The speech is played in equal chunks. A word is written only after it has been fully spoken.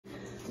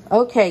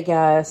Okay,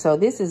 guys, so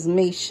this is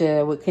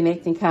Misha with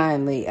Connecting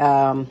Kindly.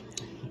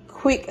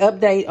 Quick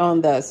update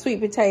on the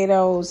sweet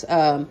potatoes.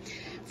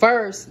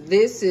 First,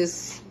 this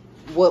is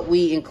what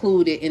we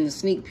included in the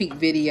sneak peek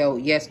video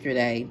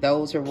yesterday.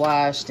 Those are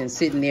washed and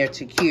sitting there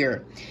to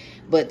cure.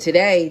 But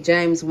today,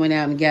 James went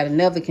out and got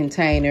another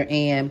container,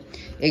 and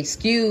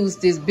excuse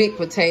this big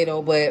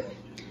potato, but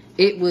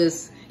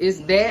it's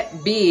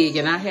that big,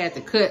 and I had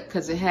to cut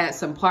because it had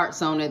some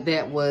parts on it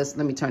that was,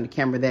 let me turn the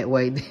camera that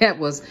way, that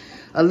was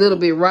a little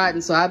bit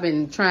rotten, so I've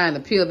been trying to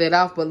peel that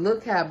off. But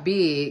look how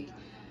big.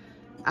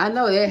 I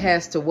know that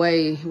has to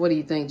weigh, what do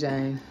you think,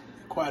 James?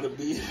 Quite a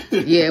bit.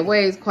 Yeah, it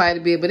weighs quite a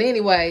bit. But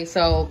anyway,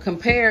 so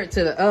compared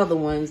to the other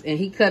ones, and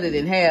he cut it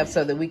in half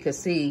so that we could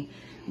see.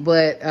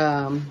 But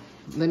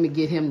let me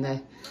get him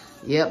the,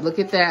 yep, look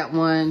at that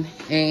one.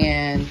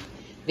 And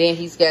then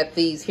he's got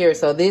these here.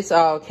 So this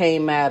all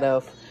came out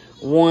of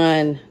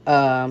one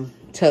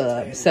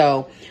tub.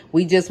 So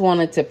we just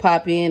wanted to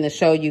pop in and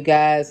show you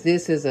guys.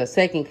 This is a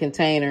second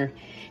container.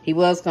 He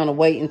was going to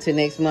wait until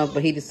next month,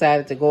 but he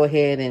decided to go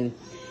ahead and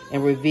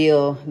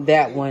reveal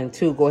that one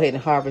too. Go ahead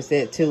and harvest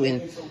that too.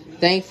 And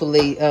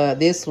thankfully,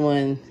 this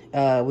one,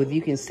 if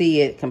you can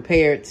see it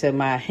compared to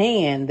my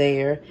hand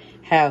there,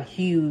 how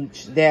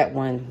huge that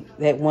one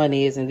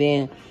is. And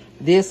then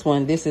this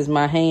one, this is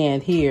my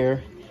hand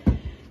here,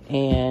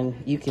 and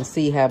you can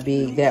see how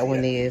big that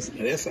one is.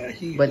 That's not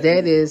huge. But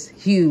that is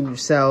huge.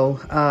 So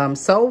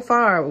so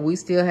far we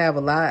still have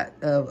a lot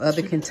of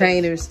other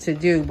containers to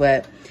do,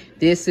 but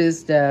this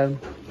is the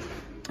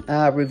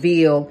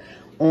reveal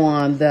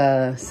on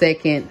the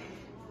second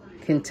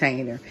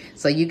container.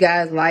 So you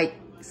guys like,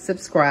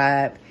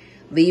 subscribe,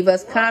 leave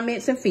us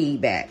comments and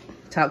feedback.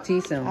 Talk to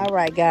you soon. All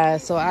right,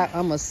 guys, so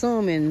I'm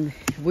assuming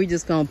we're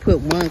just gonna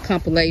put one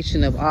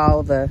compilation of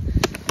all the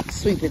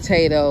sweet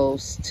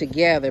potatoes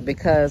together,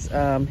 because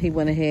he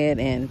went ahead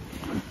and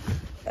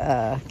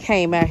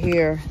came out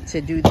here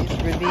to do this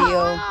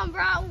reveal.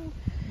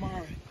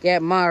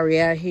 Got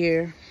Mari out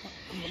here.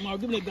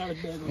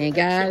 And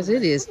guys,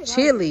 it is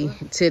chilly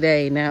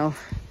today. Now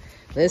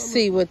let's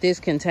see what this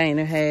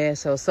container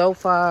has. So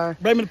far,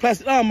 bring me the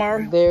plastic arm,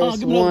 Mari.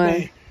 There's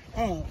one.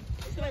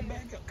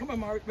 Come on,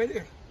 Mari, right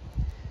there.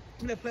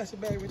 Give me that plastic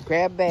bag right there.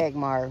 Grab bag,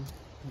 Mari.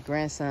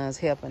 Grandson's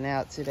helping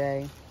out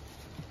today.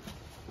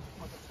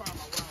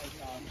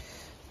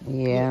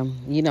 Yeah,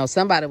 you know,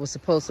 somebody was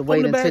supposed to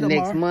wait until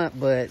next month,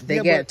 but they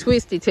got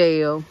Twisty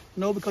Tail.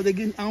 No, because I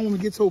don't want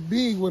to get so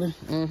big with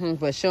it.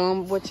 But show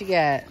them what you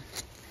got.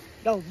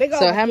 No, big.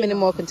 So how many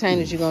more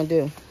containers you gonna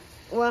do?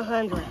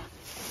 100.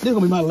 This is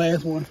gonna be my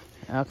last one.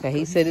 Okay,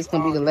 he said it's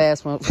gonna be the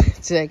last one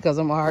today because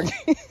I'm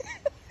arguing.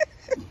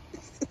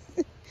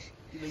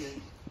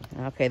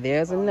 Okay,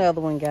 there's another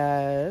one,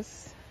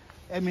 guys.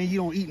 That means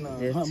you don't eat none.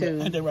 There's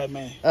two. Ain't that right,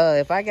 man?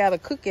 If I gotta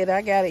cook it,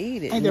 I gotta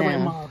eat it. Ain't that right,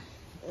 Mari?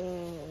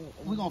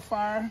 We're gonna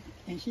fire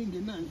and she can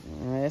get nothing.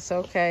 That's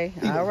okay.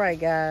 All right,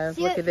 guys.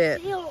 Look at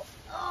that.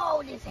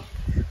 Oh, this.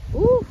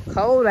 Ooh,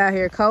 cold out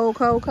here. Cold,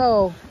 cold,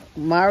 cold.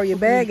 Mari, your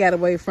bag got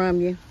away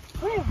from you.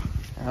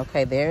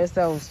 Okay, there's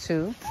those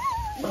two.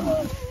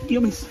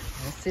 Give me.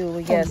 Let's see what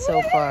we got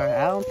so far.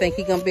 I don't think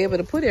he's gonna be able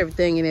to put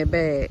everything in that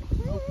bag.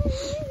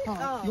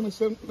 Give me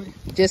something.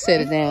 Just set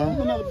it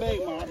down. Another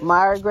bag, Mari.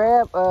 Mari,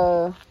 grab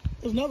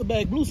There's another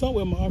bag blue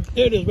somewhere, Mari.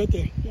 There it is, right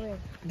there. Where?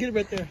 Get it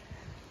right there.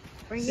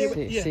 Right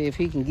here. see if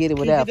he can get it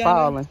without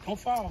falling. Don't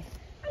fall.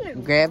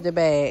 Grab the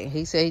bag.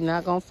 He said he's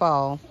not gonna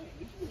fall.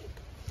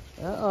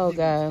 Uh-oh,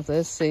 guys.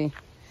 Let's see.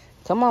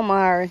 Come on,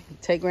 Mari.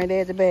 Take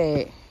Granddad the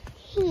bag.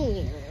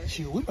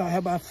 Shoot, we about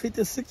have about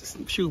 50,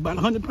 60, shoot, about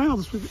 100 pounds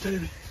of sweet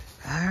potato.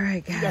 All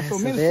right, guys. So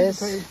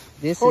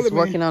this is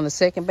working on the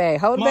second bag.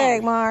 Hold the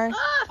bag, Mari.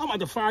 I'm about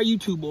to fire you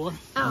two, boy.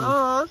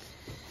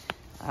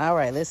 All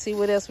right, let's see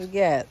what else we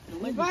got.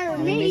 Fire Let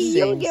me. me see.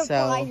 You get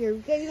So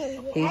fired.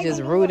 he's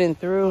just rooting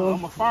through.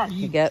 I'm gonna fire you.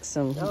 He got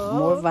some more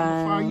Fire you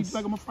vines.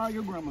 like I'm gonna fire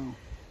your grandma.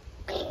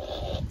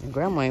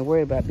 Grandma ain't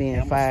worried about being I'm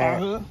gonna fire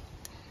fired. her,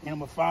 and I'm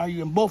gonna fire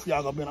you, and both of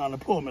y'all gonna be on the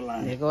unemployment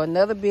line. There go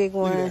another big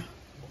one.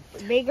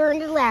 Bigger than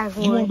the last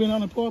You wanna one. be on the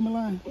unemployment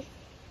line?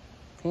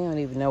 He don't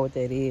even know what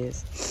that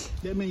is.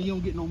 That means you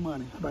don't get no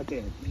money. How about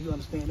that? You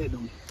understand that,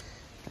 don't you?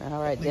 All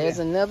right, there's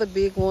another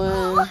big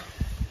one.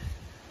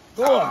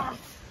 Boy.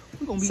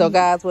 So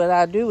guys, what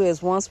I'll do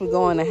is once we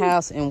go in the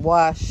house and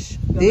wash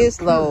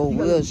this load,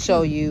 we'll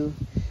show you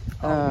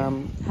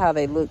how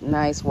they look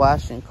nice,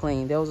 washed and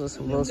clean. Those are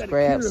some little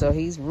scraps. So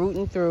he's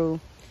rooting through.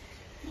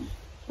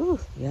 Ooh,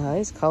 yeah,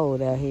 it's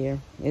cold out here.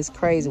 It's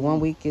crazy.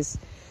 One week is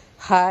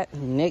hot,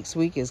 next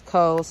week is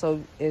cold.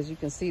 So as you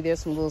can see,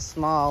 there's some little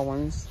small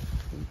ones.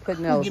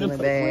 Putting those in the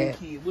bag.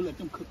 We'll let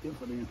them cook them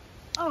for them.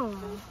 Oh.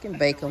 You can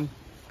bake them.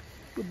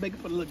 We'll bake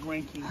them for the little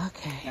grandkids.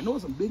 Okay. I know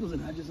some big ones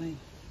and I just ain't.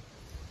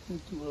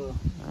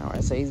 All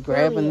right, so he's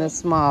grabbing the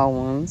small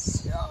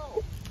ones.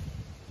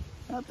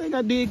 I think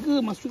I did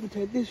good my sweet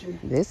potato this year.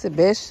 This is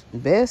the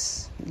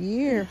best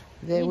year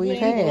that we've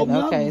had.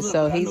 Okay,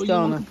 so he's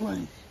gonna.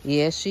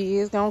 Yes, she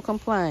is gonna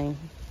complain.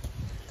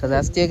 Cause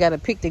I still gotta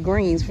pick the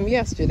greens from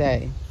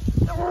yesterday.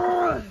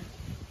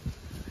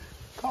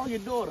 Call your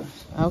daughter.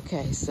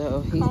 Okay,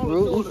 so he's Call her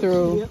rooting daughter.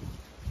 through. Yep.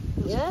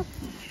 Yeah.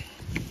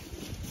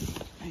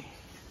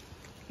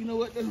 You know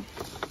what? Though?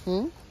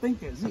 Hmm? I think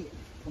that's it.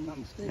 If I'm not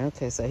mistaken.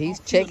 Okay, so he's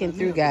checking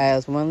through,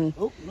 guys. One.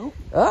 Oh, no.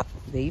 Oh,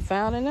 he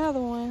found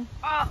another one.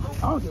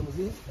 Oh, that was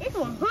it. It's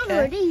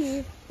 100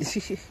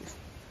 each.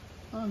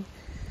 Huh?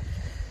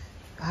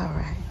 All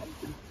right.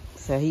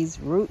 So he's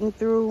rooting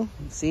through.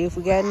 See if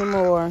we got any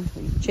more.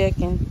 He's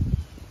checking.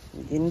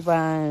 Getting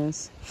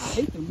vines. I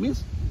hate to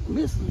miss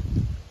it.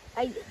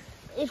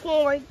 It's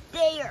one right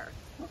there.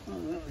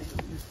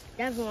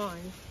 That's one.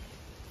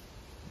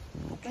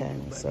 Okay,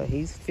 so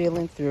he's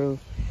feeling through.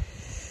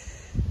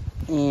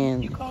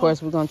 And You of call-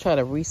 course, we're going to try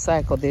to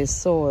recycle this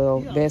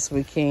soil Yeah. best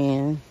we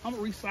can. I'm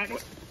gonna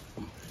recycle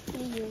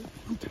it.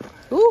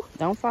 Ooh,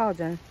 don't fall,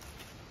 John.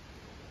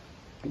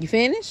 You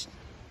finished?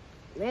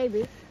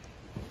 Maybe.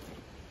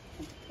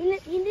 You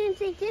didn't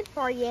say this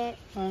part yet.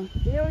 Huh?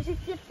 You never said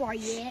this part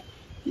yet.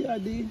 Yeah, I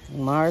did.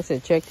 Mara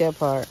said, check that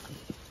part.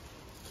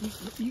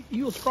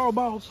 You a straw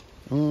boss.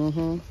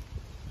 Mm-hmm.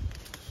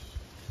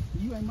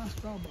 You ain't my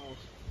straw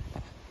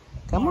boss.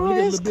 Come Mara, on, look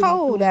at it's the little bit I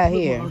cold threw. out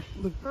Look, here.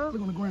 Mara,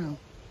 Look on the ground.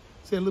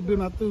 See a little bit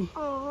I threw.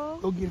 Oh.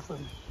 Go get it for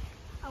me.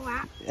 All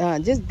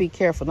right. Just be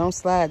careful. Don't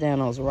slide down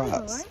those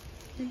rocks.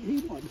 He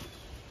wanted.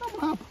 I'm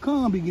how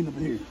pecan be getting up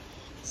here.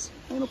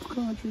 Ain't no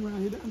pecan tree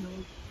around here. I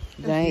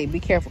know. Dang, be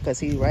careful because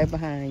he's right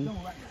behind you.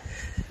 Don't like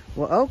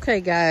Well,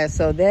 okay, guys.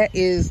 So that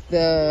is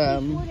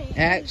the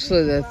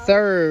actually the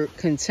third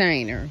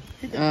container.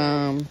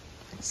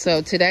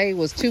 So today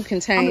was 2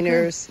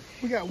 containers.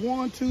 We got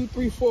 1, 2,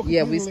 3, 4.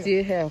 Yeah, we containers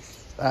still have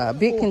a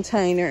big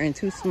container and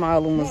 2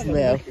 smaller ones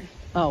left.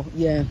 Oh,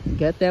 yeah,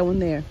 got that one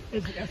there.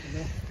 left.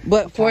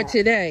 But for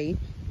today,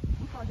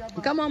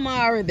 come on,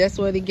 Mara, that's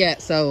what he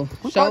got. So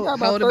probably got about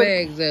hold the 30.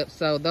 bags up.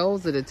 So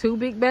those are the 2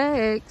 big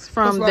bags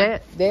from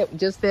That's that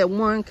just that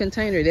one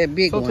container, that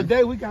big So one.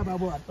 today we got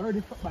about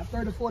 30,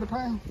 40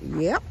 pounds.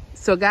 Yep.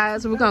 So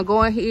guys, we're gonna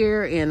go in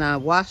here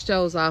and wash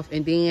those off,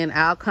 and then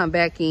I'll come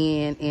back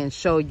in and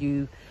show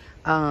you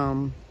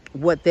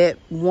what that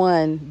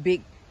one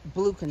big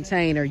blue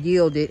container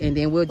yielded, and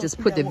then we'll just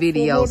put the we got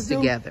 4 more to videos do?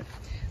 together.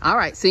 All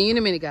right, see you in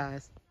a minute,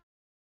 guys.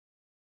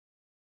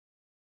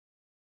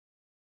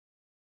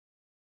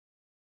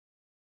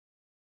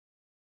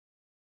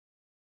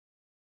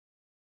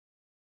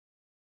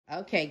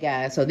 Okay,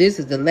 guys, so this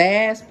is the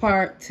last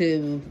part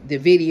to the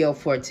video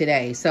for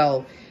today.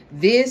 So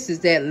this is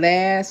that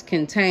last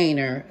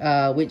container,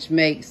 which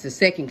makes the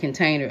second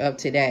container of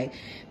today.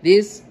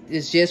 This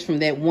is just from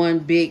that one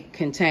big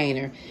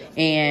container.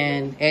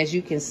 And as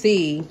you can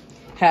see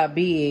how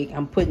big,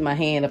 I'm putting my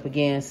hand up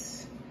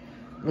against,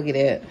 look at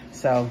that.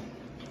 So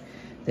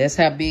that's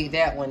how big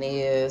that one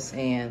is.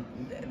 And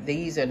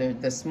these are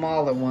the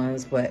smaller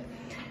ones, but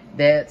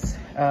that's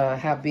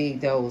how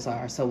big those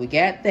are. So we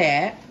got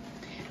that.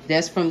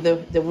 That's from the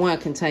one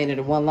container,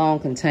 the one long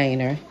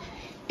container.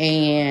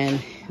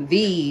 And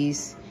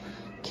these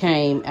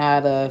came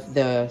out of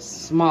the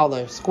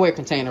smaller square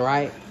container,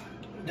 right?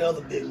 The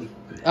other big one.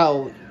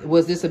 Oh,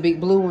 was this a big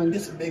blue one?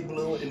 This is a big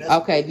blue one. And that's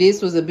Okay,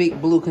 this was a big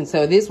blue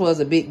container. This was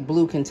a big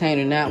blue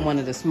container, not one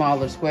of the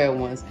smaller square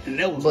ones. And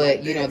that was But,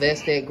 like you know, that.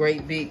 that's that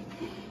great big,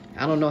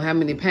 I don't know how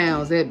many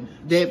pounds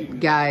that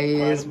guy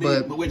is,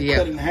 But we yeah.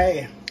 cut it in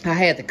half. I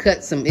had to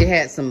cut some, it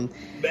had some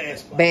Bad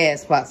spot. bad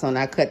spots on it.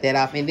 I cut that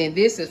off. And then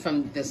this is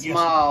from the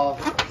small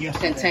Yesterday.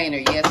 container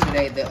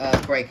yesterday,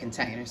 the gray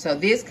container. So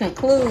this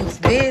concludes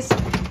this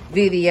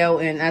video,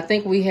 and I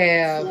think we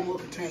have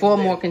 4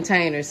 more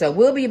containers. So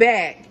we'll be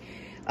back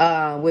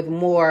with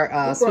more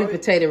sweet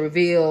potato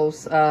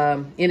reveals in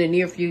the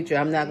near future.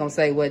 I'm not gonna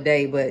say what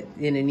day, but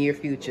in the near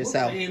future.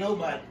 So Ain't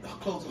nobody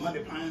close to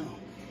 100 pounds.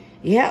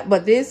 yeah,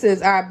 but this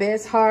is our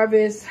best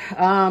harvest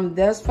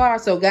thus far.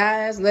 So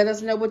guys, let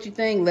us know what you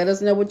think. Let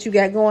us know what you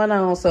got going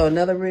on. So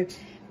another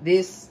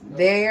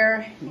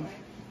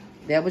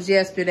that was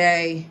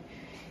yesterday,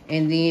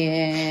 and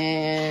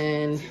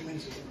then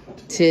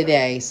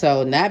today.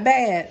 So not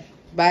bad.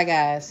 Bye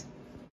guys.